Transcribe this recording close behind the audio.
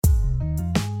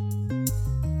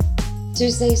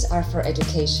Tuesdays are for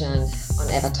education on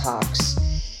Eva Talks.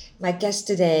 My guest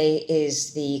today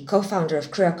is the co-founder of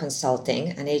Creo Consulting,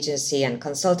 an agency and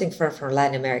consulting firm for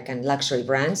Latin American luxury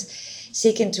brands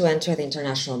seeking to enter the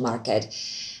international market.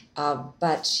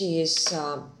 But she is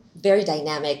very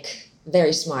dynamic,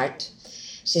 very smart.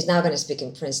 She's now going to speak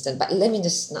in Princeton, but let me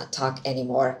just not talk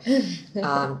anymore.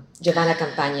 Giovanna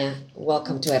Campagna,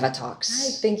 welcome to Eva Talks.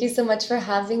 Hi, thank you so much for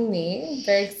having me.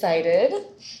 Very excited.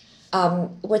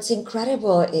 What's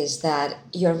incredible is that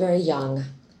you're very young.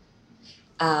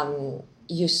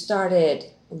 You started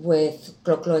with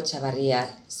Clo Clo Echevarria,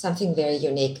 something very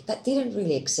unique that didn't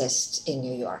really exist in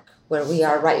New York, where we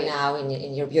are right now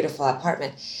in your beautiful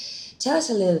apartment. Tell us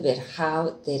a little bit,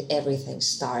 how did everything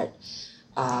start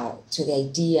to the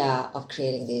idea of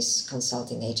creating this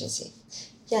consulting agency?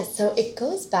 Yes, so it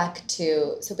goes back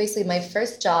to, so basically my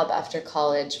first job after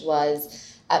college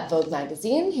was at Vogue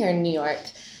magazine here in New York.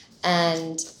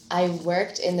 And I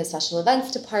worked in the special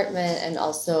events department and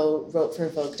also wrote for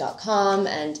Vogue.com.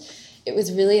 And it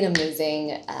was really an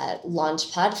amazing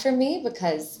launch pad for me,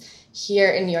 because here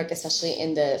in New York, especially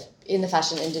in the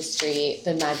fashion industry,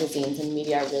 the magazines and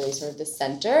media are really sort of the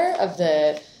center of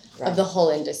the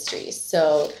whole industry.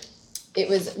 So it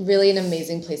was really an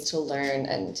amazing place to learn,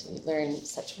 and you learn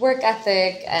such work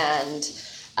ethic and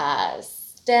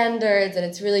standards. And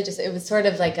it's really just, it was sort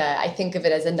of like I think of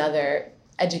it as another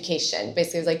education.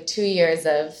 Basically, it was like 2 years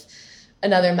of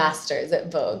another master's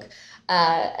at Vogue.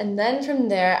 And then from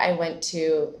there, I went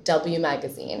to W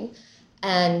magazine.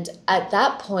 And at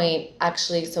that point,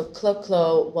 actually, so Clo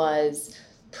Clo was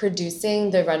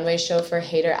producing the runway show for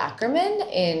Haider Ackermann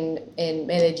in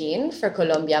Medellin for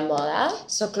Colombia Moda.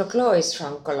 So Clo Clo is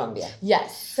from Colombia.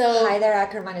 Yes. So Haider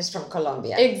Ackermann is from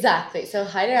Colombia. Exactly. So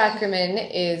Haider Ackermann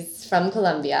is from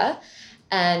Colombia.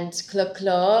 And Clo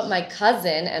Clo, my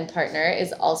cousin and partner,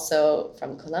 is also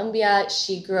from Colombia.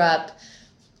 She grew up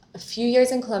a few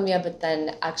years in Colombia, but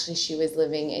then actually she was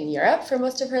living in Europe for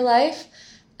most of her life.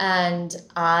 And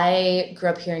I grew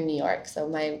up here in New York. So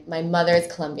my mother is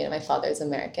Colombian, my father is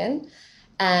American.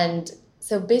 And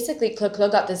so basically Clo Clo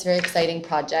got this very exciting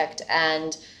project,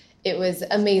 and it was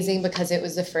amazing because it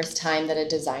was the first time that a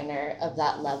designer of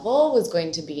that level was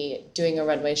going to be doing a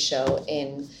runway show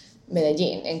in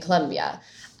Medellin in Colombia.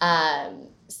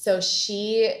 So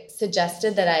she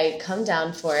suggested that I come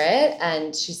down for it,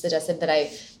 and she suggested that I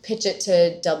pitch it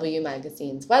to W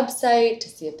Magazine's website to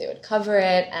see if they would cover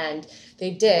it, and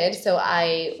they did. So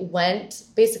I went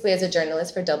basically as a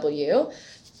journalist for W,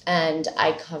 and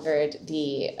I covered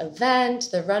the event,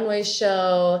 the runway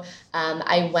show.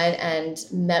 I went and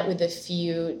met with a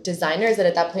few designers that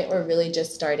at that point were really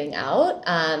just starting out.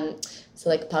 So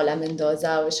like Paula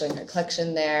Mendoza was showing her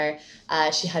collection there.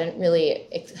 She hadn't really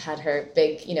had her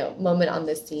big, moment on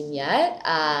the scene yet.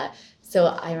 So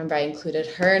I remember I included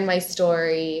her in my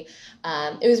story.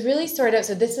 It was really sort of,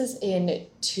 so this is in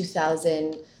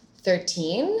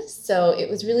 2013. So it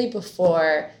was really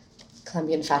before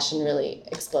Colombian fashion really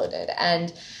exploded.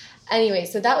 And anyway,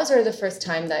 so that was sort of the first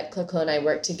time that Clo Clo and I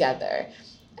worked together.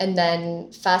 And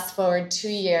then fast forward 2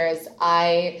 years,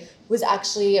 I was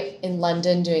actually in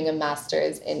London doing a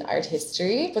master's in art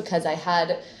history, because I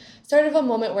had sort of a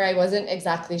moment where I wasn't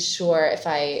exactly sure if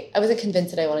I wasn't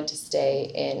convinced that I wanted to stay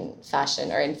in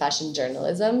fashion or in fashion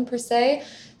journalism per se.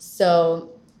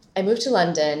 So I moved to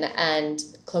London, and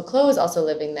Clo Clo was also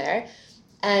living there.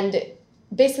 And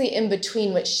basically in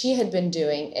between, what she had been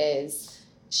doing is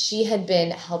she had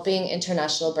been helping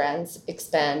international brands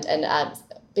expand and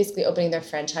basically opening their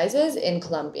franchises in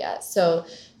Colombia. So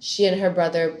she and her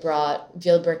brother brought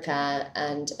Vilebrequin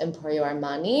and Emporio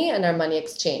Armani and Armani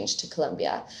Exchange to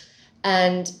Colombia.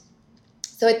 And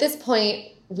so at this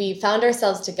point, we found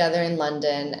ourselves together in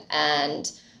London,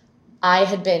 and I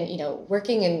had been,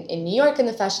 working in New York in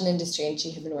the fashion industry, and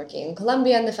she had been working in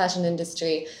Colombia in the fashion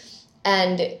industry.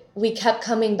 And we kept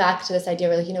coming back to this idea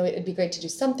where, it'd be great to do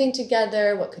something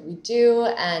together. What could we do?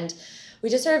 And we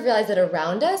just sort of realized that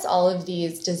around us, all of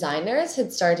these designers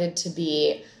had started to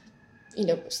be,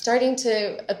 starting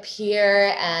to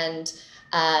appear and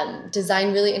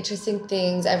design really interesting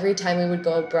things. Every time we would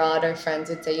go abroad, our friends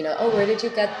would say, oh, where did you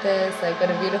get this? Like, what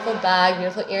a beautiful bag,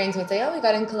 beautiful earrings. We'd say, oh, we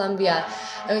got it in Colombia.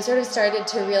 And we sort of started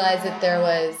to realize that there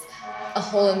was a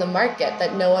hole in the market,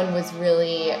 that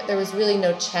there was really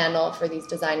no channel for these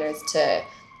designers to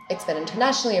expand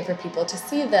internationally, or for people to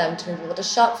see them, to be able to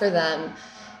shop for them.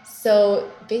 So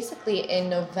basically in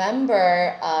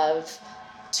November of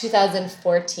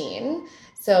 2014,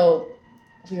 so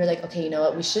we were like, okay, you know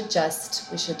what, we should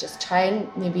just try and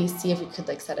maybe see if we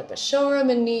could set up a showroom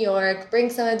in New York, bring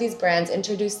some of these brands,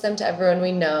 introduce them to everyone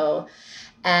we know.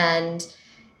 And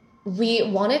we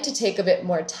wanted to take a bit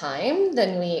more time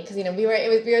than because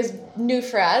it was new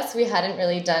for us. We hadn't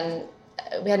really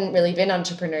been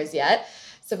entrepreneurs yet.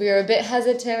 So we were a bit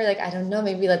hesitant. We're like, I don't know,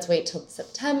 maybe let's wait till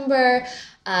September.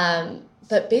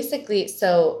 But basically,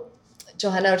 so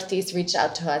Johanna Ortiz reached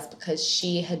out to us because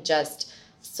she had just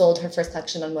sold her first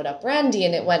collection on Moda Brandy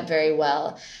and it went very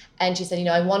well. And she said,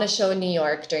 I want to show in New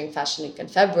York during Fashion Week in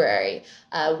February.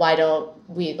 Why don't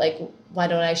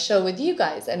I show with you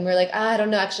guys? And we're like, I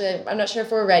don't know, actually, I'm not sure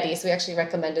if we're ready. So we actually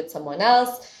recommended someone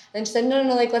else. And she said, no,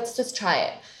 like, let's just try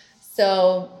it.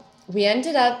 So we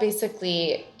ended up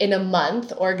basically in a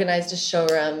month organized a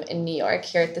showroom in New York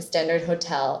here at the Standard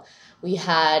Hotel. We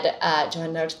had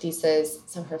Johanna Ortiz's,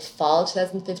 her fall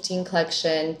 2015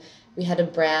 collection. We had a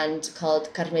brand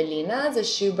called Carmelina, it's a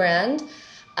shoe brand.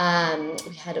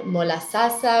 We had Mola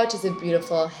Sasa, which is a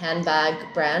beautiful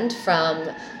handbag brand from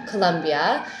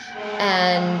Colombia.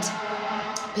 And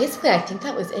basically, I think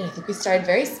that was it. I think we started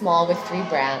very small with 3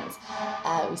 brands.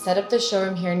 We set up the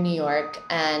showroom here in New York,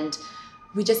 and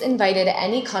we just invited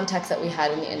any contacts that we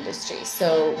had in the industry.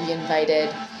 So we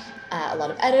invited a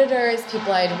lot of editors,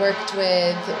 people I'd worked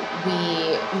with.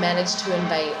 We managed to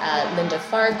invite Linda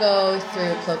Fargo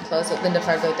through Clo Clo. So Linda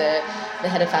Fargo, the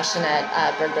head of fashion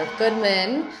at Bergdorf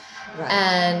Goodman. Right.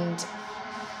 And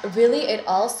really it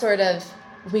all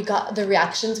the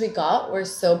reactions we got were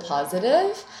so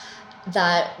positive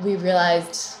that we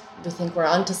realized we think we're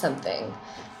onto something.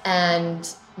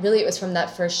 And really it was from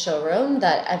that first showroom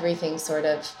that everything sort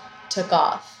of took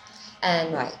off.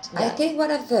 And right. Yeah. I think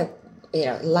one of the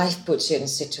life puts you in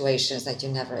situations that you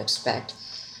never expect.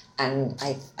 And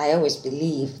I always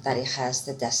believe that it has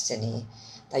the destiny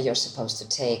that you're supposed to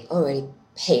take already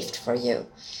paved for you.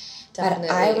 Definitely.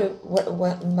 But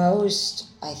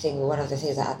I think one of the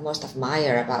things that I most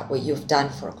admire about what you've done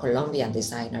for Colombian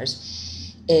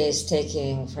designers is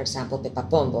taking, for example, Pepa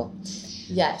Pombo.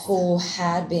 Yes. Who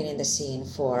had been in the scene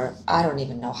for, I don't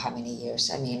even know how many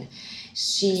years. I mean,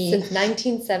 since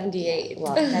 1978.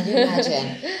 Well, can you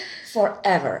imagine?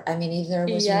 Forever. I mean, if there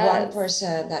was one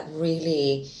person that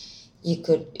really you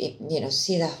could,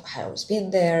 see that has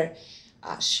been there,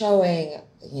 showing,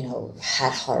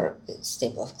 had her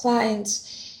stable of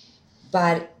clients.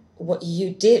 But what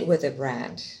you did with the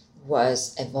brand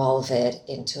was evolve it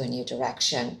into a new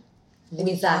direction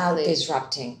without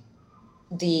disrupting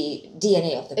the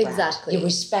DNA of the brand. Exactly. You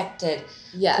respected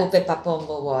who Pepa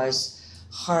Pombo was,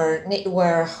 her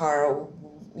knitwear, her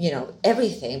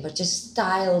everything, but just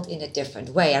styled in a different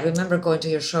way. I remember going to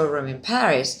your showroom in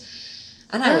Paris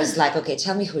and I was like, okay,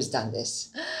 tell me who's done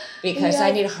this. Because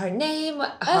I need her name,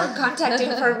 her contact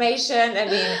information. I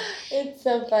mean, it's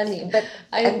so funny. But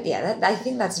I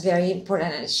think that's very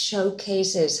important, and it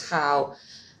showcases how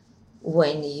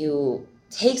when you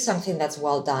take something that's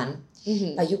well done,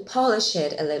 but you polish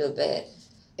it a little bit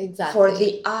for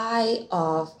the eye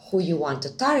of who you want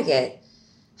to target,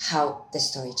 how the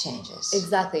story changes.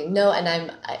 Exactly. No,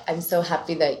 and I'm so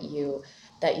happy that you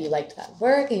liked that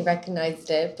work and you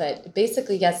recognized it. But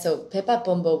basically, yes, so Pepa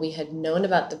Pombo, we had known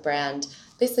about the brand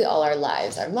basically all our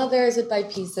lives. Our mothers would buy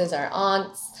pieces, our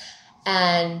aunts.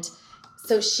 And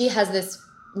so she has this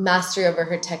mastery over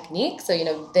her technique. So,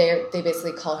 they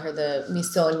basically call her the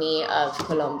Missoni of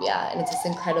Colombia. And it's this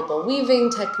incredible weaving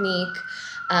technique.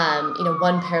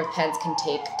 One pair of pants can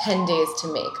take 10 days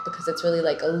to make because it's really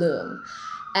like a loom.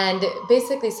 And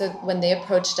basically, so when they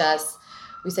approached us,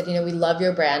 we said, we love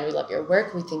your brand, we love your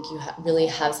work, we think you really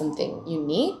have something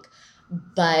unique,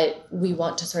 but we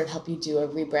want to sort of help you do a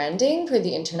rebranding for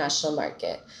the international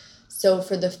market. So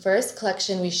for the first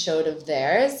collection we showed of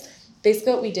theirs,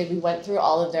 basically what we did, we went through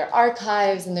all of their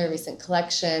archives and their recent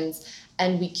collections,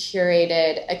 and we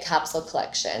curated a capsule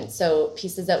collection. So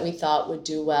pieces that we thought would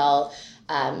do well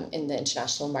in the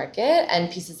international market,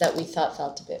 and pieces that we thought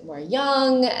felt a bit more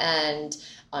young and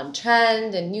on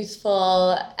trend and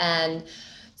youthful. And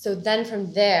so then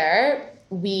from there,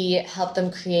 we helped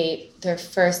them create their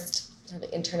first sort of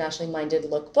internationally minded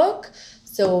lookbook.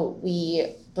 So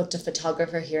we booked a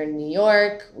photographer here in New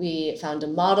York. We found a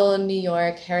model in New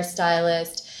York,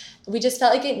 hairstylist. We just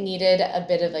felt like it needed a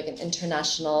bit of like an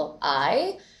international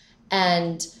eye.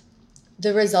 And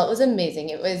the result was amazing.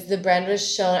 The brand was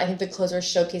shown, I think the clothes were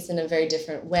showcased in a very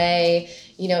different way.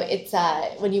 It's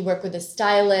when you work with a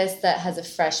stylist that has a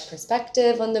fresh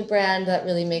perspective on the brand, that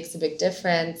really makes a big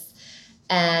difference.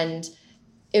 And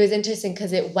it was interesting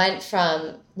because it went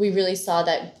from, we really saw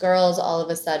that girls all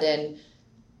of a sudden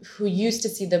who used to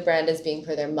see the brand as being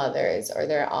for their mothers or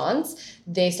their aunts,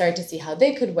 they started to see how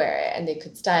they could wear it and they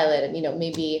could style it. And,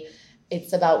 maybe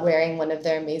it's about wearing one of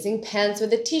their amazing pants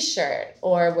with a t-shirt,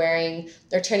 or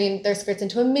they're turning their skirts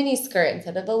into a mini skirt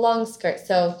instead of a long skirt.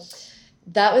 So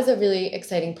that was a really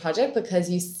exciting project because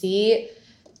you see,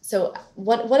 so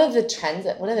one of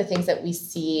the things that we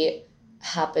see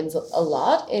happens a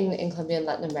lot in Colombia and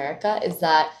Latin America is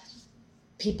that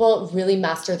people really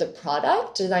master the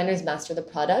product, designers master the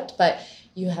product, but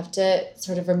you have to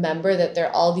sort of remember that there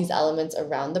are all these elements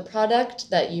around the product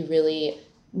that you really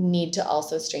need to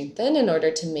also strengthen in order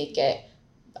to make it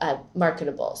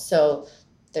marketable. So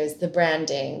there's the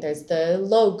branding, there's the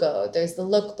logo, there's the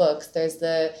lookbooks, there's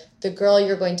the girl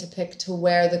you're going to pick to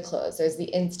wear the clothes, there's the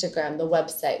Instagram, the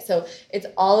website. So it's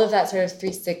all of that sort of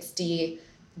 360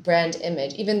 brand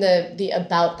image, even the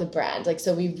about the brand. Like,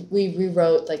 so we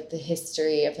rewrote like the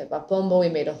history of Hip Hop Bombo. We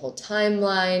made a whole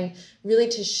timeline really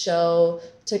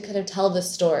to kind of tell the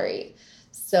story.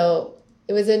 So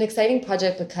it was an exciting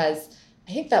project because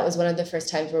I think that was one of the first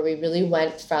times where we really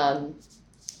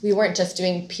we weren't just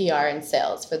doing PR and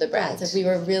sales for the brands. Like, we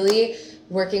were really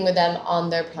working with them on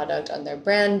their product, on their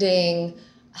branding,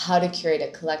 how to curate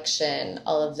a collection,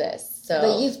 all of this. So,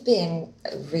 but you've been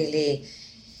really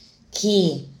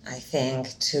key, I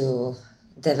think, to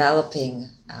developing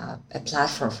a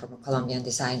platform for Colombian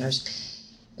designers.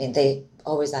 I mean, they've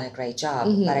always done a great job,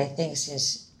 but I think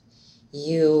since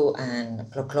you and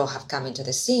Clo have come into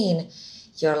the scene,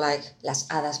 you're like las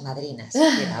hadas madrinas,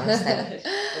 instead of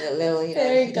with a little,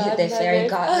 the fairy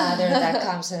godmother that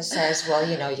comes and says, well,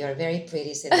 you're very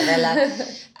pretty, Cinderella,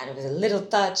 and with a little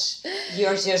touch,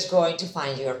 you're just going to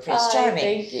find your Prince Charming.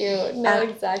 Thank you. No,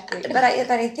 exactly. But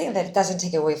I think that it doesn't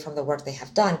take away from the work they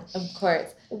have done. Of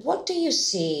course. What do you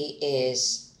see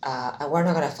is, and we're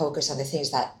not going to focus on the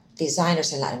things that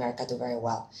designers in Latin America do very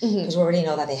well, because we already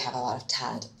know that they have a lot of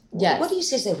talent. Yes. What do you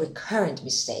see as a recurrent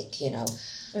mistake,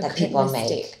 that people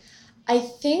make? I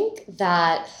think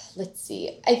that, sort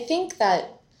of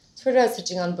what I was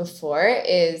touching on before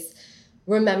is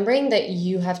remembering that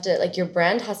you have to, like, your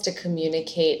brand has to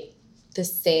communicate the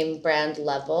same brand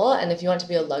level. And if you want to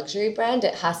be a luxury brand,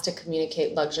 it has to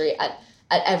communicate luxury at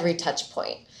every touch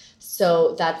point.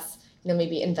 So that's,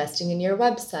 maybe investing in your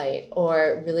website,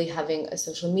 or really having a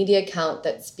social media account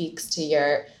that speaks to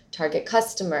your target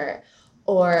customer,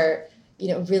 or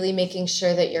really making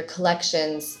sure that your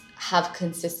collections have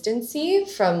consistency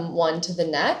from one to the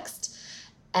next,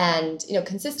 and,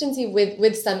 consistency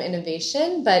with some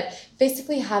innovation, but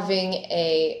basically having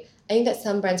I think that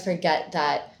some brands forget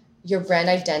that your brand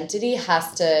identity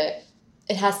has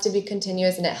to be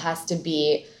continuous, and it has to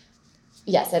be,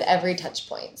 yes, at every touch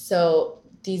point. So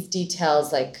these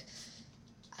details, like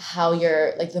how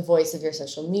you're, like, the voice of your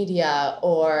social media,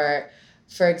 or,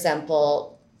 for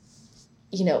example,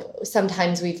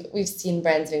 sometimes we've seen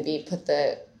brands maybe put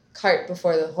the cart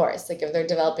before the horse. Like, if they're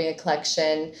developing a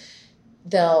collection,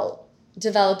 they'll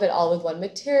develop it all with one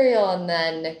material, and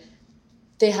then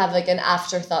they have like an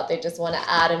afterthought. They just want to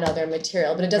add another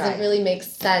material, but it doesn't really make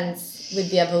sense with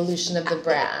the evolution of the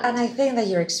brand. And I think that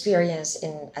your experience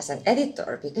as an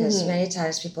editor, because many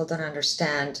times people don't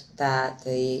understand that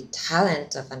the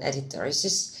talent of an editor is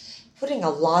just putting a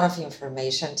lot of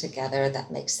information together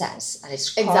that makes sense, and it's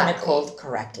chronicled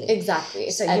correctly. Exactly.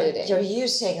 So editing. You're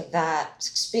using that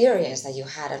experience that you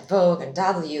had at Vogue and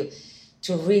W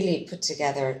to really put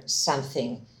together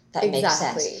something that makes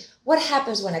sense. What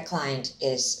happens when a client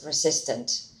is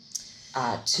resistant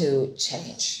to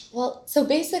change? Well, so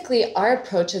basically our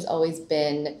approach has always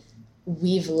been,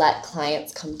 we've let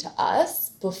clients come to us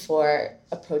before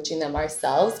approaching them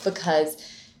ourselves, because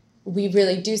we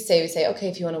really do we say, okay,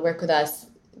 if you want to work with us,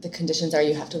 the conditions are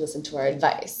you have to listen to our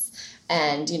advice.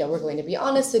 And, we're going to be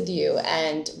honest with you.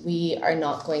 And we are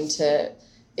not going to,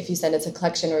 if you send us a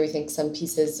collection where we think some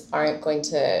pieces aren't going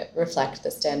to reflect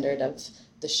the standard of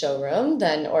the showroom,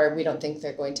 then, or we don't think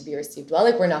they're going to be received well,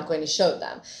 like, we're not going to show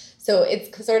them. So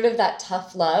it's sort of that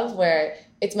tough love where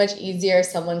it's much easier if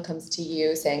someone comes to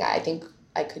you saying, I think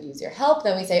I could use your help.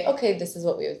 Then we say, okay, this is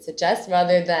what we would suggest,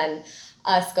 rather than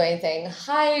us going and saying,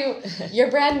 hi, your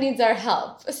brand needs our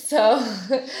help. So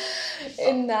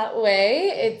in that way,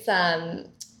 it's,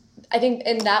 I think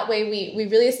in that way, we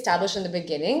really established in the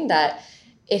beginning that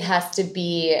it has to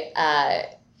be,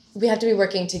 we have to be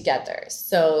working together.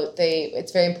 So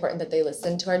it's very important that they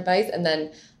listen to our advice. And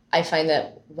then I find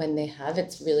that when they have,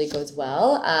 it really goes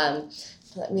well.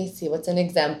 Let me see, what's an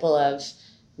example of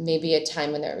maybe a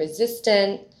time when they're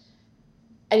resistant?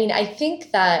 I mean, I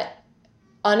think that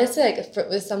honestly, like,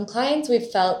 with some clients, we've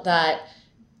felt that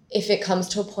if it comes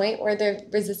to a point where they're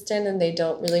resistant and they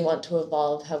don't really want to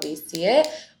evolve how we see it,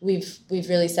 we've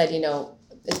really said,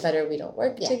 it's better we don't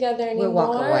work together anymore. We'll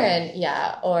walk away.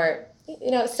 And or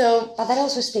So But that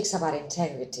also speaks about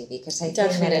integrity, because I think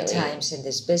definitely. many times in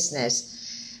this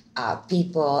business,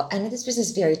 people, and this business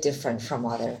is very different from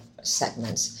other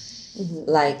segments,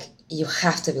 like you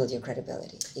have to build your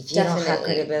credibility. If you don't have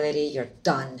Definitely. credibility, you're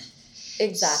done.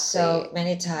 Exactly. So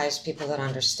many times people don't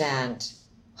understand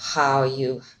how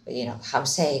how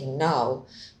saying no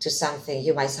to something,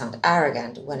 you might sound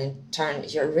arrogant, when in turn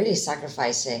you're really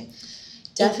sacrificing income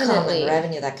and Definitely.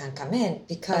 revenue that can come in, Of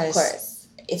because course.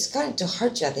 it's going to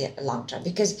hurt you at the long term.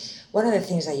 Because one of the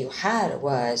things that you had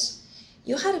was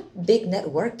you had a big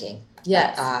networking.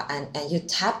 Yes. And you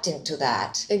tapped into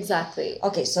that. Exactly.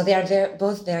 Okay, so they are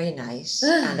both very nice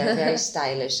and they're very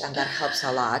stylish, and that helps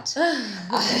a lot. So,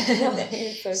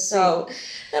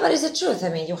 no, but it's the truth. I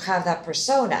mean, you have that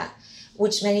persona,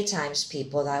 which many times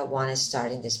people that want to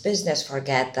start in this business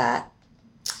forget that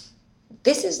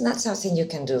this is not something you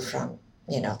can do from,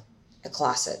 a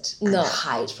closet and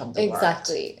hide from the world.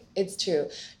 Exactly. It's true.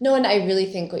 No, and I really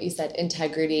think what you said,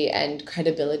 integrity and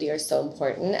credibility are so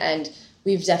important. And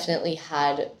we've definitely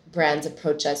had brands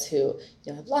approach us who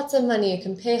have lots of money, you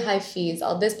can pay high fees,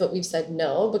 all this, but we've said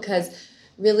no, because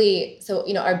really, so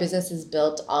our business is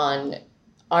built on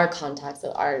our contacts,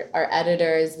 so our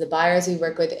editors, the buyers we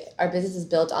work with. Our business is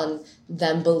built on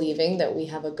them believing that we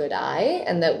have a good eye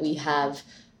and that we have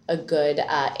a good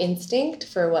instinct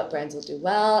for what brands will do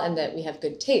well, and that we have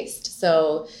good taste.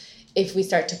 So if we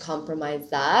start to compromise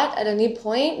that at any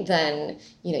point, then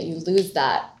you lose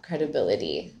that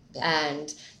credibility. Yeah.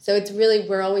 And so it's really,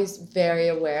 we're always very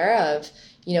aware of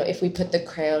if we put the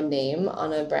Creo name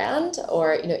on a brand,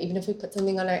 or even if we put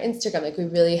something on our Instagram, like we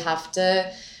really have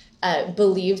to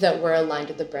believe that we're aligned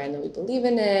with the brand, that we believe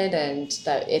in it, and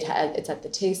that it's at the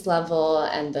taste level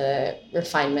and the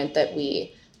refinement that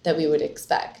we would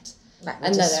expect. Right,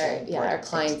 and that our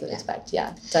clients would expect.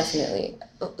 Yeah, definitely.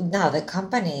 Now the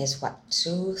company is what,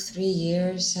 2-3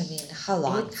 years? I mean, how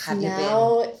long have you been?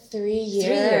 Now 3 years.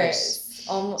 3 years.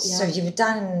 Almost, yeah. So you've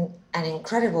done an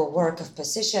incredible work of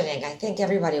positioning. I think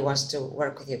everybody wants to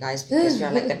work with you guys, because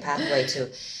you're like the pathway to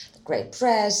great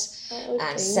press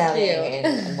and selling in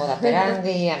Moda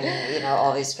Perandi and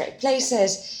all these great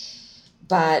places.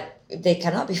 But they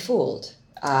cannot be fooled.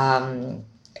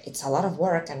 It's a lot of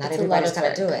work, and not everybody's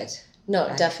going to do it. No,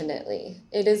 right? Definitely.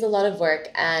 It is a lot of work.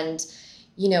 And,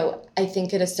 I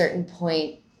think at a certain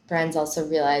point, brands also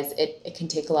realize it can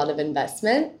take a lot of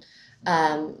investment.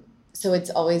 So it's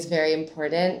always very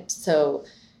important. So,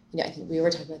 I think we were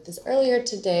talking about this earlier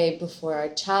today before our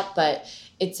chat, but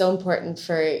it's so important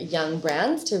for young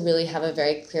brands to really have a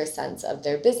very clear sense of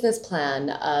their business plan,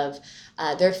 of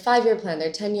their 5-year plan,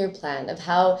 their 10-year plan, of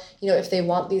how, if they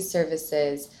want these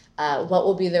services, what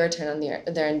will be the return on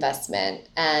their investment.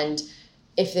 And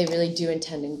if they really do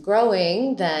intend in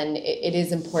growing, then it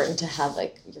is important to have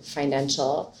your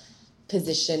financial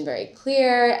position very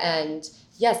clear, and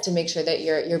yes, to make sure that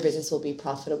your business will be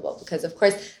profitable. Because of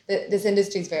course, this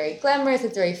industry is very glamorous,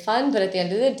 it's very fun, but at the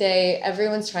end of the day,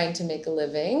 everyone's trying to make a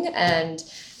living. And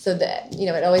so that,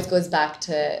 it always goes back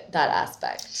to that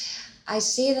aspect. I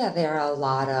see that there are a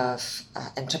lot of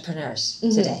entrepreneurs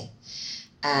today,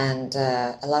 and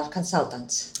a lot of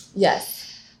consultants. Yes.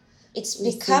 It's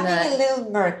becoming a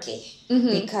little murky,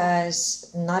 because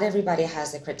not everybody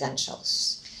has the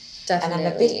credentials. Definitely. And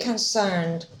I'm a bit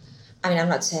concerned. I mean, I'm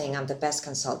not saying I'm the best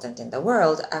consultant in the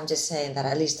world. I'm just saying that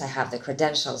at least I have the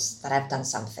credentials, that I've done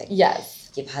something.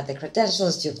 Yes. You've had the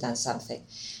credentials, you've done something.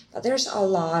 But there's a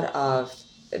lot of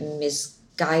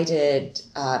misguided,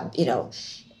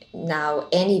 now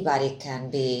anybody can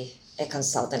be a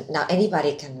consultant. Now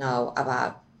anybody can know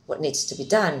about what needs to be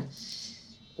done.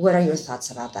 What are your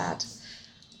thoughts about that?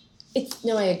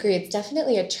 I agree. It's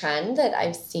definitely a trend that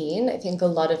I've seen. I think a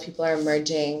lot of people are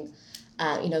emerging.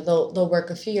 They'll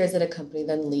work a few years at a company,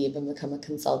 then leave and become a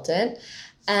consultant.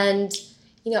 And,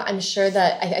 I'm sure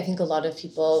that I think a lot of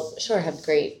people, have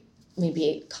great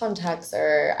maybe contacts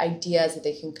or ideas that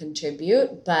they can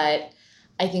contribute. But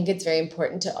I think it's very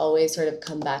important to always sort of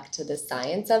come back to the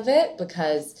science of it,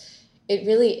 because it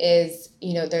really is,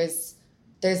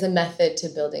 there's a method to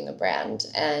building a brand,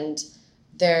 and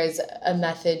there's a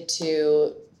method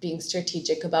to being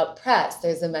strategic about press.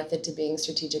 There's a method to being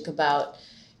strategic about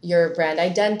your brand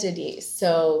identity.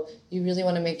 So you really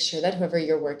want to make sure that whoever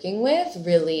you're working with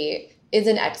really is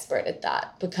an expert at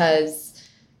that, because,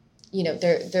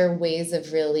 there are ways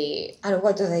of really... And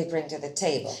what do they bring to the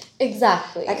table?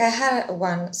 Exactly. Like I had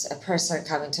once a person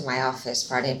come into my office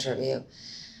for an interview,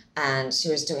 and she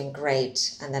was doing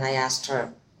great. And then I asked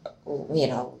her,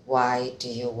 why do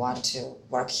you want to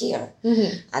work here?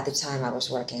 At the time I was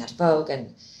working at Vogue,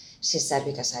 and she said,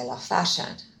 because I love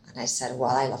fashion. And I said,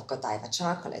 well, I love Godiva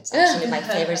chocolates. Actually, my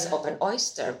favorite is Open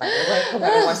Oyster, by the way.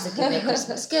 Whoever wants to give me a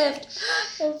Christmas gift,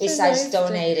 besides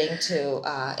donating to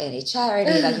any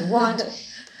charity that you want,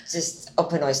 just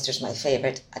Open Oyster is my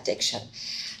favorite addiction.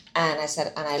 And I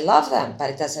said, and I love them, but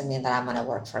it doesn't mean that I'm going to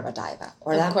work for Godiva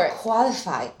or that I'm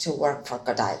qualified to work for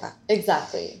Godiva.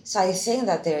 Exactly. So I think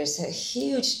that there is a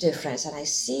huge difference. And I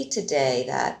see today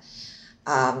that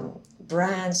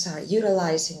brands are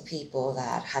utilizing people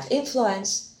that have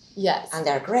influence. Yes. And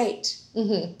they're great,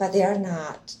 but they are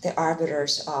not the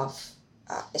arbiters of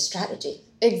a strategy.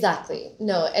 Exactly.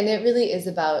 No, and it really is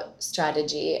about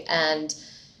strategy. And,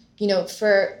 you know,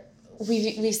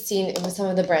 we've seen it with some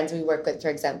of the brands we work with, for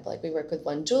example, like we work with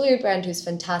one jewelry brand who's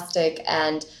fantastic.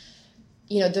 And,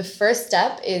 you know, the first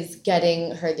step is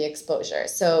getting her the exposure.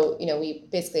 So, you know, we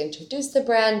basically introduced the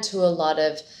brand to a lot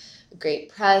of great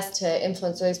press, to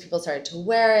influencers. People started to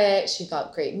wear it. She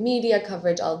got great media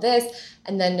coverage, all this.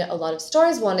 And then a lot of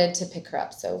stores wanted to pick her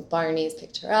up. So Barney's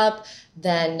picked her up,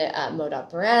 then Moda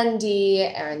Operandi,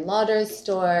 Aaron Lauder's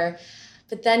store.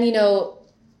 But then, you know,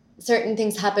 certain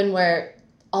things happen where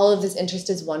all of this interest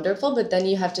is wonderful, but then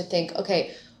you have to think,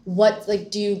 okay,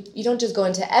 you don't just go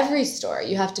into every store.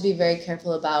 You have to be very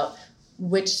careful about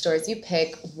which stores you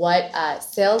pick, what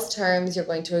sales terms you're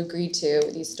going to agree to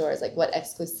with these stores, like what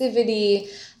exclusivity,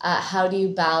 how do you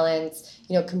balance,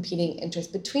 you know, competing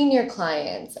interests between your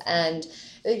clients. And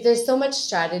there's so much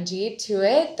strategy to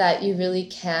it that you really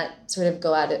can't sort of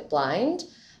go at it blind.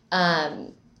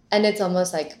 And it's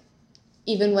almost like,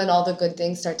 even when all the good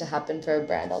things start to happen for a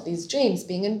brand, all these dreams,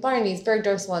 being in Barney's,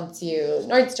 Bergdorf's wants you,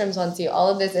 Nordstrom's wants you, all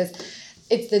of this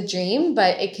it's the dream,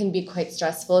 but it can be quite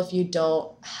stressful if you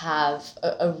don't have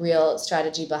a real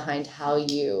strategy behind how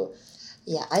you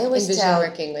envision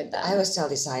working with them. I always tell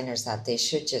designers that they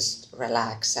should just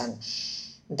relax and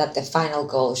that the final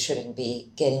goal shouldn't be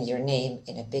getting your name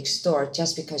in a big store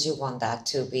just because you want that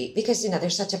to be, because, you know,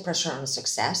 there's such a pressure on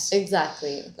success.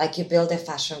 Exactly. Like you build a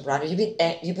fashion brand,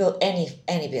 you build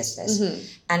any business,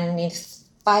 and in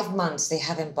 5 months they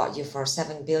haven't bought you for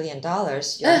 $7 billion,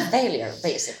 you're a failure,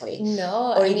 basically.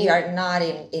 No. Or if you are not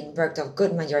in Bergdorf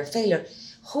Goodman, you're a failure.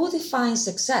 Who defines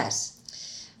success?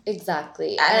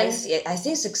 Exactly. And I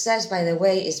think success, by the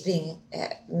way, is being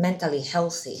mentally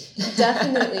healthy.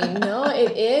 Definitely. No,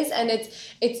 it is. And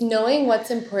it's knowing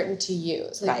what's important to you.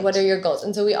 So like, what are your goals?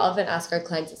 And so we often ask our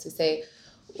clients this, we say,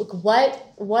 look,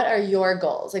 what are your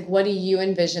goals? Like, what do you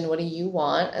envision? What do you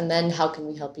want? And then how can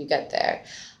we help you get there?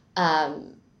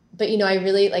 But, you know, I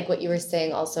really like what you were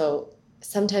saying also.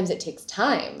 Sometimes it takes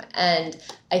time. And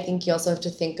I think you also have to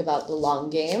think about the long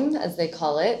game, as they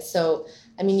call it. So,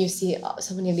 I mean, you see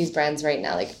so many of these brands right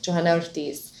now, like Johanna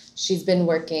Ortiz. She's been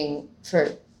working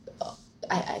for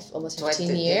almost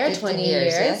 15 years, 20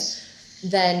 years. Yes.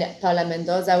 Then Paula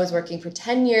Mendoza was working for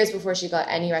 10 years before she got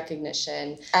any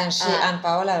recognition. And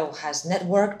Paola has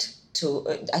networked to,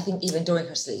 I think, even during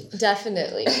her sleep.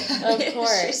 Definitely. Of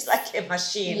course. She's like a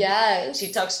machine. Yes.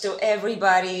 She talks to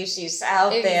everybody. She's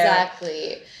out there.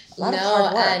 Exactly. A lot of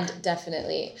hard work. And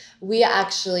definitely. We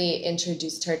actually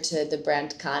introduced her to the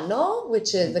brand Kano,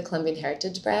 which is the Colombian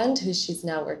heritage brand, who she's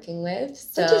now working with.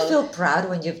 So, don't you feel proud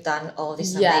when you've done all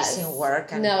this amazing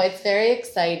work? And no, it's very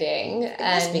exciting. It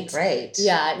must be great.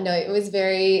 Yeah, no, it was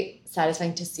very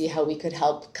satisfying to see how we could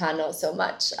help Kano so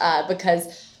much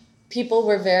because people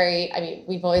were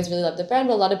we've always really loved the brand,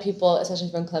 but a lot of people,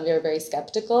 especially from Colombia, were very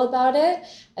skeptical about it.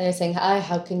 And they're saying,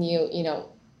 how can you,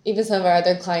 even some of our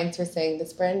other clients were saying,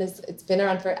 this brand it's been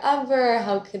around forever.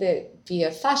 How could it be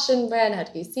a fashion brand? How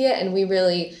do you see it? And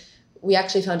we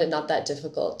actually found it not that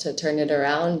difficult to turn it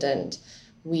around. And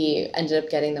we ended up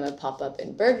getting them a pop-up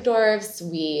in Bergdorf's.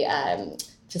 We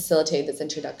facilitated this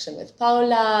introduction with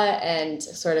Paula and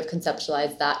sort of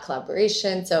conceptualized that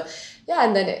collaboration. So yeah,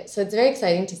 and then so it's very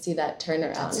exciting to see that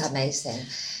turnaround. That's amazing.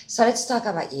 So let's talk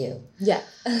about you. Yeah.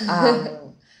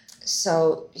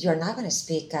 So you're not going to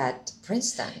speak at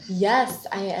Princeton. Yes,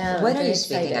 I am. When are you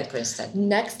speaking at Princeton?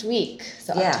 Next week,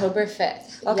 so October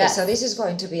 5th. Okay, so this is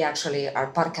going to be actually, our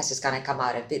podcast is going to come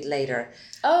out a bit later.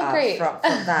 Oh, great. From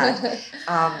that.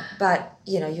 But,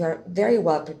 you're very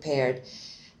well prepared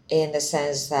in the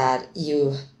sense that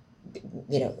you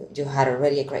had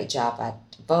already a great job at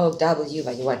Vogue W,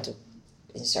 but you went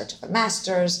in search of a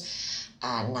master's.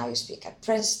 And now you speak at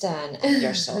Princeton, and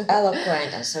you're so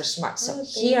eloquent and so smart. So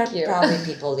here are probably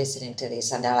people listening to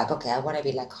this, and they're like, okay, I want to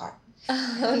be like her.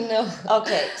 Oh, no.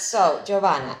 Okay, so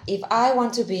Giovanna, if I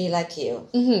want to be like you,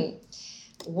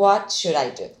 what should I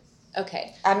do?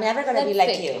 Okay. I'm never going to be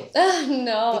like you.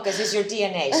 No. Because it's your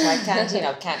DNA, so I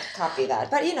can't copy that.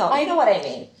 But, I know what I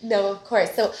mean. No, of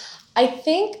course. So I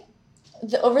think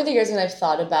over the years when I've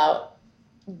thought about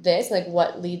this, like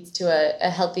what leads to a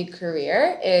healthy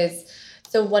career is,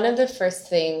 so one of the first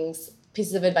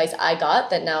pieces of advice I got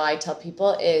that now I tell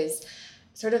people is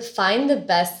sort of find the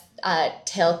best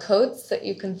tailcoats that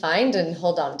you can find and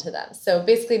hold on to them. So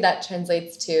basically that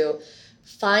translates to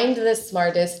find the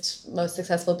smartest, most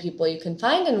successful people you can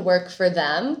find and work for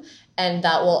them. And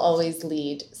that will always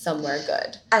lead somewhere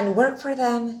good. And work for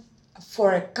them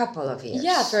for a couple of years.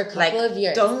 Yeah, for a couple of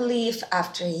years. Don't leave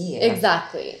after a year.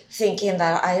 Exactly. Thinking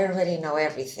that I already know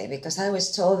everything, because I always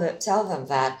tell them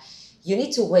that you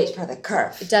need to wait for the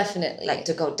curve. Definitely. Like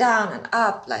to go down and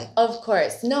up. Like, of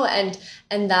course. No, and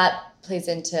that plays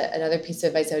into another piece of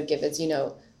advice I would give is,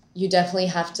 you definitely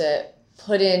have to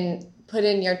put in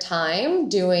your time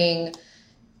doing,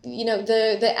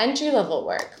 the entry level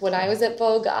work. When I was at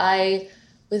Vogue, I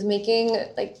was making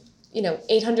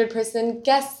 800-person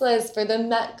guest list for the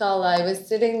Met Gala. I was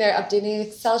sitting there updating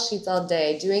Excel sheets all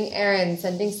day, doing errands,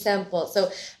 sending samples.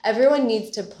 So everyone needs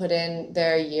to put in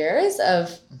their years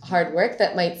of hard work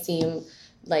that might seem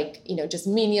like, just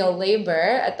menial labor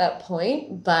at that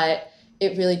point, but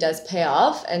it really does pay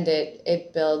off, and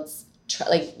it builds,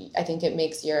 I think it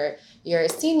makes your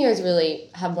seniors really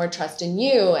have more trust in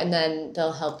you, and then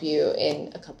they'll help you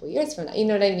in a couple of years from now. You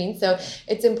know what I mean? So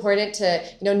it's important to,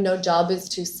 no job is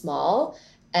too small.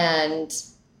 And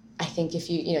I think if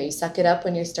you suck it up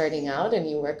when you're starting out and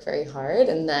you work very hard,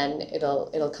 and then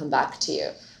it'll come back to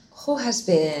you. Who has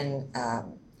been,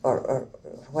 or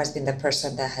who has been the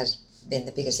person that has been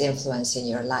the biggest influence in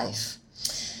your life?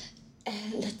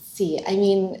 Let's see. I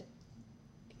mean,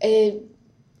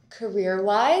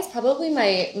 career-wise, probably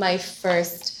my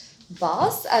first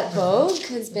boss at Vogue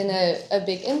has been a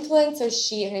big influence. So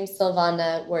her name's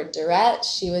Silvana Ward-Durrett.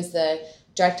 She was the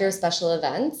director of special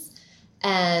events,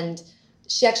 and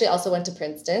she actually also went to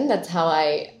Princeton. That's how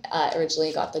I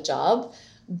originally got the job.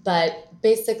 But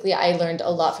basically, I learned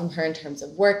a lot from her in terms of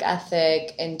work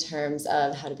ethic, in terms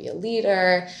of how to be a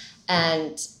leader,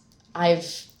 and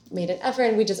I've made an effort,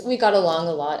 and we got along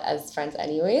a lot as friends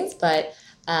anyways, but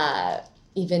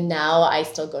even now I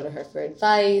still go to her for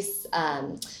advice.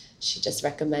 She just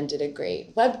recommended a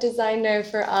great web designer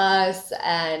for us,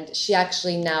 and she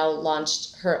actually now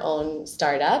launched her own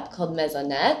startup called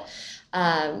Maisonette.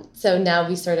 So now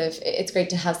it's great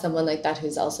to have someone like that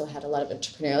who's also had a lot of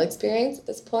entrepreneurial experience at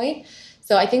this point.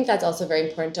 So I think that's also very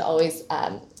important to always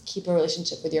keep a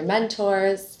relationship with your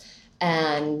mentors,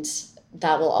 and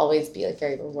that will always be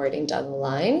very rewarding down the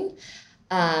line.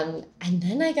 And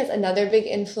then I guess another big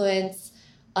influence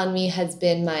on me has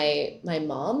been my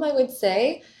mom, I would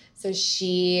say. So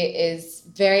she is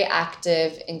very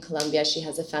active in Colombia. She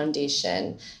has a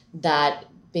foundation that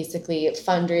basically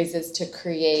fundraises to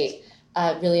create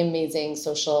really amazing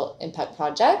social impact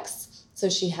projects. So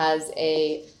she has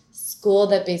a school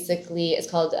that basically is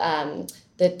called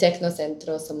the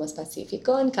Tecnocentro Somos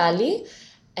Pacífico in Cali,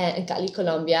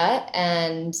 Colombia,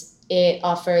 and it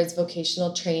offers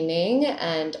vocational training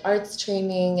and arts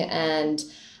training and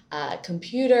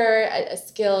computer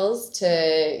skills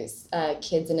to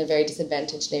kids in a very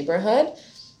disadvantaged neighborhood.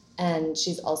 And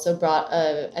she's also brought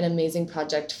an amazing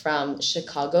project from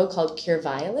Chicago called Cure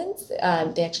Violence.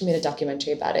 They actually made a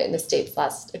documentary about it in the States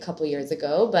a couple years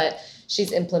ago, but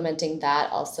she's implementing that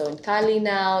also in Cali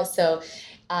now. So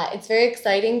it's very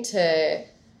exciting to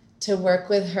work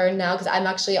with her now, because I'm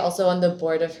actually also on the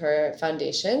board of her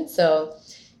foundation. So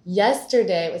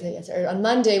on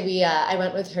Monday, I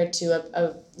went with her to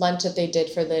a lunch that they did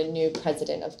for the new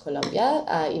president of Colombia,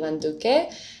 Ivan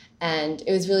Duque. And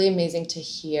it was really amazing to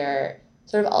hear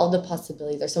sort of all the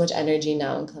possibilities. There's so much energy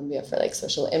now in Colombia for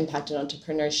social impact and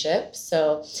entrepreneurship.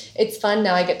 So it's fun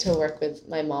now. I get to work with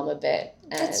my mom a bit.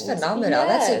 That's phenomenal.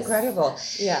 Yes. That's incredible.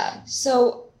 Yeah.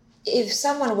 So if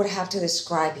someone would have to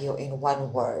describe you in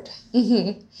one word,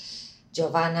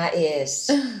 Giovanna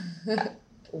is,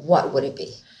 what would it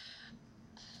be?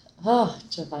 Oh,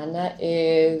 Giovanna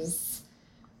is...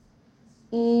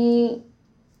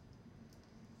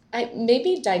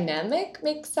 maybe dynamic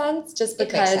makes sense, just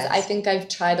because I think I've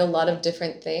tried a lot of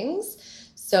different things.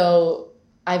 So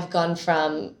I've gone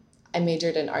from, I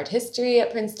majored in art history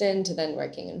at Princeton to then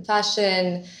working in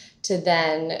fashion to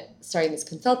then starting this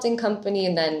consulting company.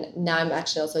 And then now I'm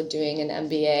actually also doing an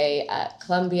MBA at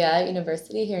Columbia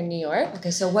University here in New York.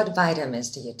 Okay, so what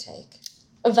vitamins do you take?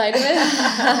 A vitamin?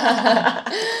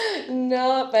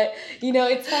 No, but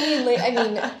it's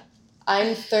funny.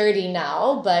 I'm 30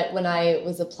 now, but when I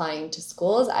was applying to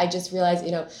schools, I just realized,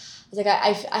 I was like,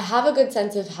 I have a good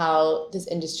sense of how this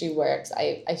industry works.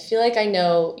 I feel like I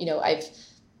know, I've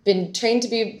been trained to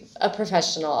be a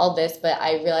professional, all this, but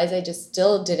I realized I just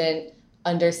still didn't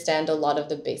understand a lot of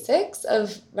the basics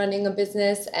of running a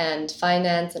business and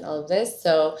finance and all of this.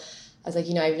 So I was like,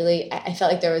 I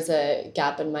felt like there was a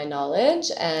gap in my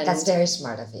knowledge. And that's very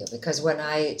smart of you, because when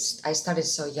I started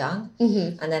so young,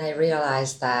 mm-hmm. and then I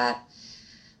realized that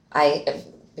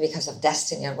because of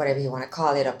destiny or whatever you want to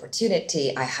call it,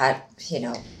 opportunity, I had,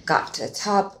 got to the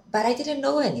top, but I didn't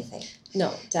know anything.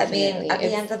 No, definitely. I mean, at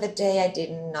the end of the day, I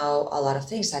didn't know a lot of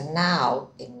things. And now,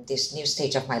 in this new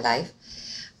stage of my life,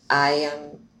 I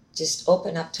am just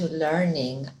open up to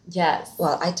learning. Yes.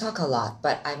 Well, I talk a lot,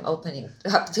 but I'm opening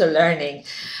up to learning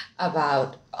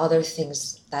about other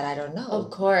things that I don't know.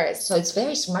 Of course. So it's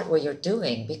very smart what you're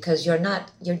doing, because you're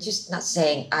just not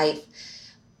saying,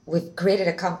 we've created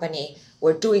a company,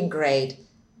 we're doing great,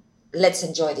 let's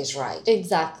enjoy this ride.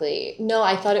 Exactly. No,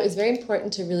 I thought it was very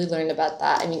important to really learn about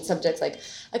that. I mean, subjects like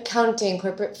accounting,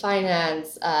 corporate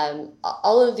finance,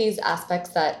 all of these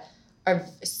aspects that are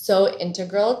so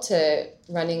integral to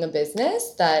running a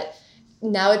business, that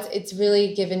now it's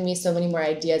really given me so many more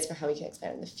ideas for how we can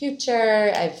expand in the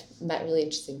future. I've met really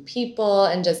interesting people,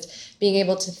 and just being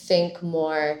able to think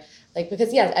more,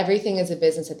 because yes, everything is a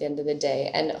business at the end of the day.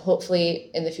 And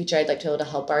hopefully in the future, I'd like to be able to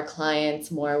help our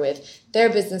clients more with their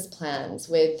business plans,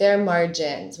 with their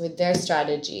margins, with their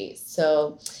strategies.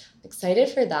 So excited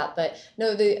for that. But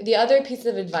no, the other piece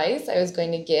of advice I was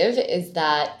going to give is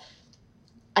that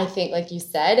I think, like you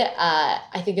said,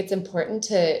 I think it's important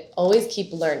to always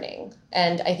keep learning.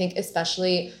 And I think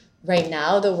especially right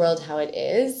now, the world how it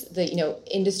is,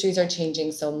 industries are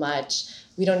changing so much.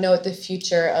 We don't know what the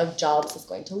future of jobs is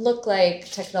going to look like.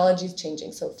 Technology is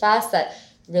changing so fast that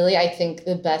really I think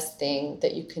the best thing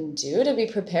that you can do to be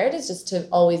prepared is just to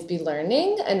always be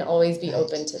learning and always be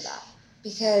open to that.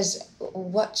 Because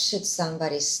what should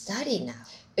somebody study now?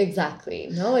 Exactly.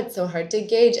 No, it's so hard to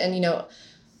gauge. And,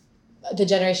 the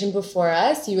generation before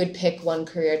us, you would pick one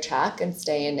career track and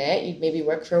stay in it. You'd maybe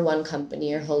work for one company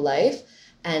your whole life.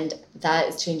 And that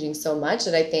is changing so much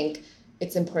that I think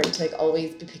it's important to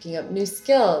always be picking up new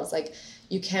skills.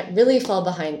 You can't really fall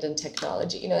behind in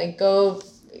technology. Go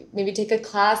maybe take a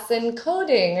class in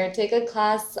coding, or take a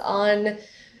class on,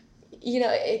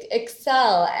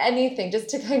 Excel, anything, just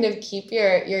to kind of keep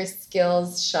your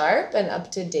skills sharp and up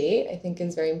to date, I think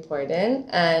is very important.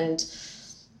 And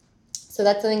so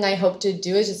that's something I hope to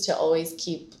do, is just to always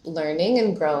keep learning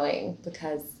and growing,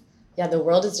 because the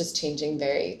world is just changing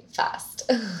very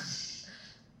fast.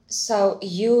 So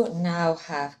you now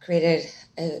have created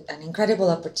an incredible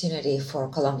opportunity for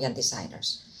Colombian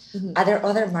designers. Mm-hmm. Are there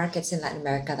other markets in Latin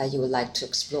America that you would like to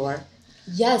explore?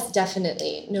 Yes,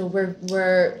 definitely. No,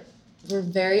 we're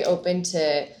very open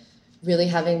to really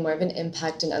having more of an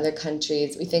impact in other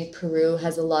countries. We think Peru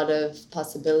has a lot of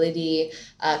possibility,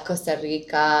 Costa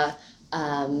Rica,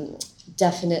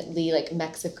 definitely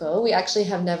Mexico. We actually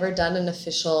have never done an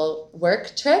official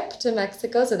work trip to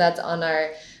Mexico, so that's on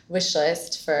our wish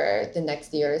list for the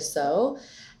next year or so.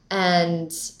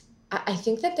 And I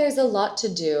think that there's a lot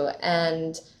to do.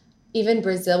 And even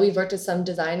Brazil, we've worked with some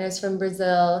designers from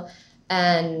Brazil,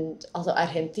 and also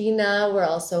Argentina. We're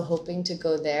also hoping to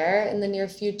go there in the near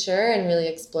future and really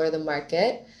explore the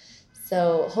market.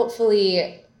 So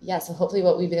hopefully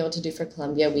what we've been able to do for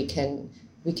Colombia, we can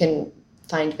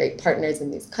find great partners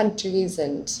in these countries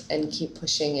and keep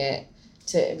pushing it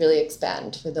to really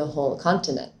expand for the whole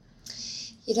continent.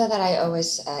 You know that I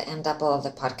always end up all of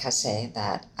the podcasts saying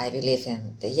that I believe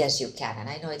in the yes, you can. And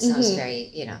I know it sounds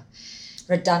very,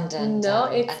 redundant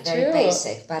and very true.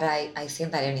 Basic, but I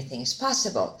think that anything is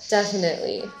possible.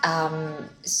 Definitely.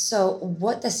 So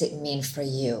what does it mean for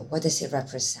you? What does it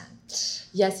represent?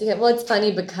 Yes, well, it's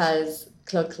funny because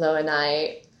Clo and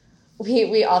I,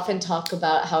 we often talk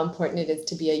about how important it is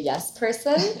to be a yes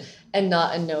person and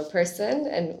not a no person.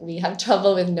 And we have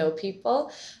trouble with no people.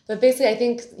 But basically, I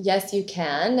think yes, you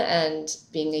can. And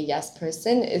being a yes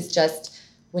person is just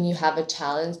when you have a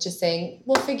challenge, just saying,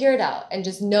 we'll figure it out. And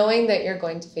just knowing that you're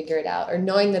going to figure it out, or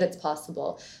knowing that it's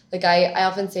possible. I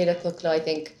often say to Clo, I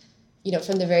think,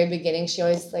 from the very beginning, she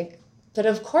always but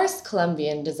of course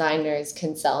Colombian designers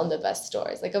can sell in the best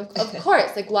stores. Of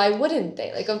course, why wouldn't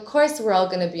they? Of course we're all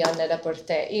going to be on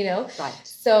Net-a-Porter, Right.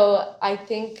 So I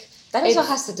think that also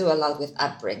has to do a lot with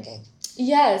upbringing.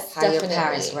 Yes, how definitely. Your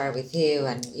parents were with you,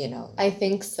 and I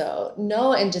think so.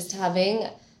 No, and just having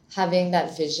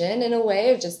that vision in a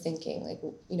way of just thinking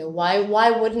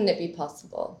why wouldn't it be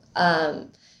possible?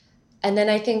 And then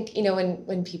I think,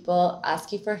 when people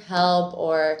ask you for help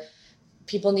or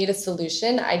people need a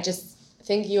solution, I just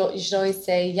think you should always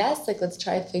say yes, let's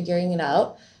try figuring it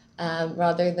out.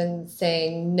 rather than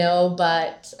saying no,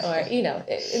 but, or,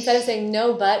 instead of saying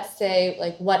no, but say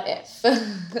like, what if?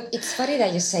 It's funny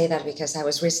that you say that because I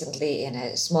was recently in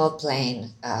a small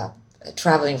plane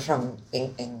traveling from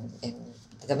in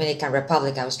the Dominican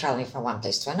Republic. I was traveling from one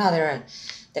place to another, and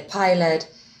the pilot,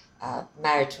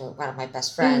 married to one of my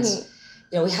best friends,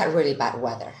 we had really bad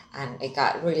weather, and it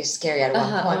got really scary at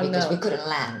one point because we couldn't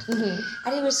land.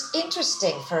 And it was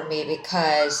interesting for me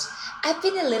because I've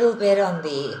been a little bit on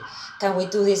the, can we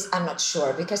do this? I'm not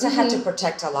sure, because I had to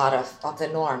protect a lot of the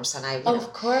norms, and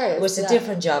of course, it was a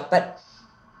different job. But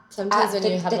sometimes when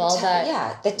you have all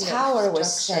that, the tower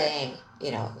was saying,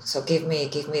 so give me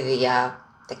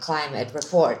the climate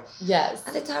report. Yes.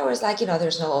 And the tower was like,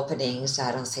 there's no openings.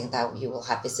 I don't think that you will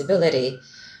have visibility.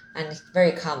 And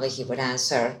very calmly he would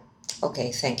answer,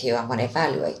 okay, thank you. I'm going to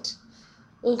evaluate.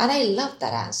 Oof. And I loved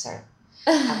that answer.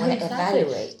 I'm going to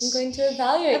evaluate. I'm going to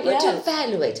evaluate. I'm going to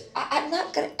evaluate. I'm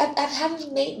not going to, I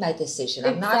haven't made my decision.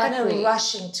 I'm not going to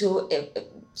rush into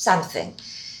something.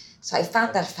 So I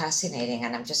found that fascinating,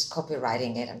 and I'm just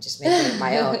copywriting it. I'm just making it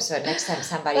my own. So next time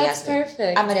somebody asks me,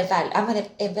 I'm going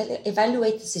to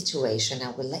evaluate the situation,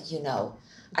 and will let you know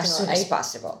as soon as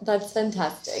possible. That's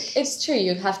fantastic. It's true.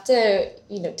 You have to,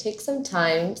 take some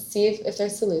time, see if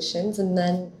there's solutions, and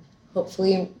then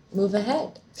hopefully move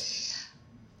ahead.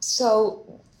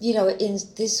 So, in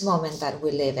this moment that we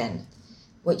live in,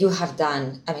 what you have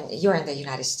done, I mean, you're in the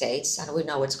United States, and we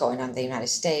know what's going on in the United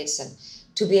States, and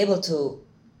to be able to,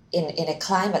 in a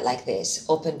climate like this,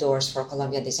 open doors for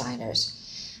Colombian designers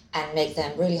and make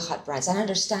them really hot brands. And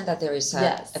understand that there is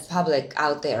a public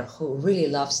out there who really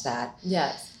loves that.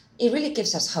 Yes. It really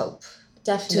gives us hope.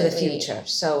 Definitely. To the future.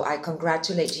 So I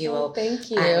congratulate you. Oh, thank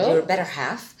you. And your better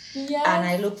half. Yes, and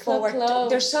I look forward to,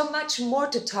 there's so much more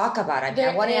to talk about.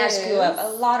 I want to ask you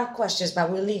a lot of questions,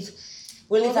 but we'll leave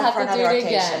that for another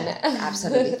occasion.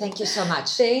 Absolutely. Thank you so much.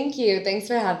 Thank you. Thanks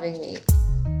for having me.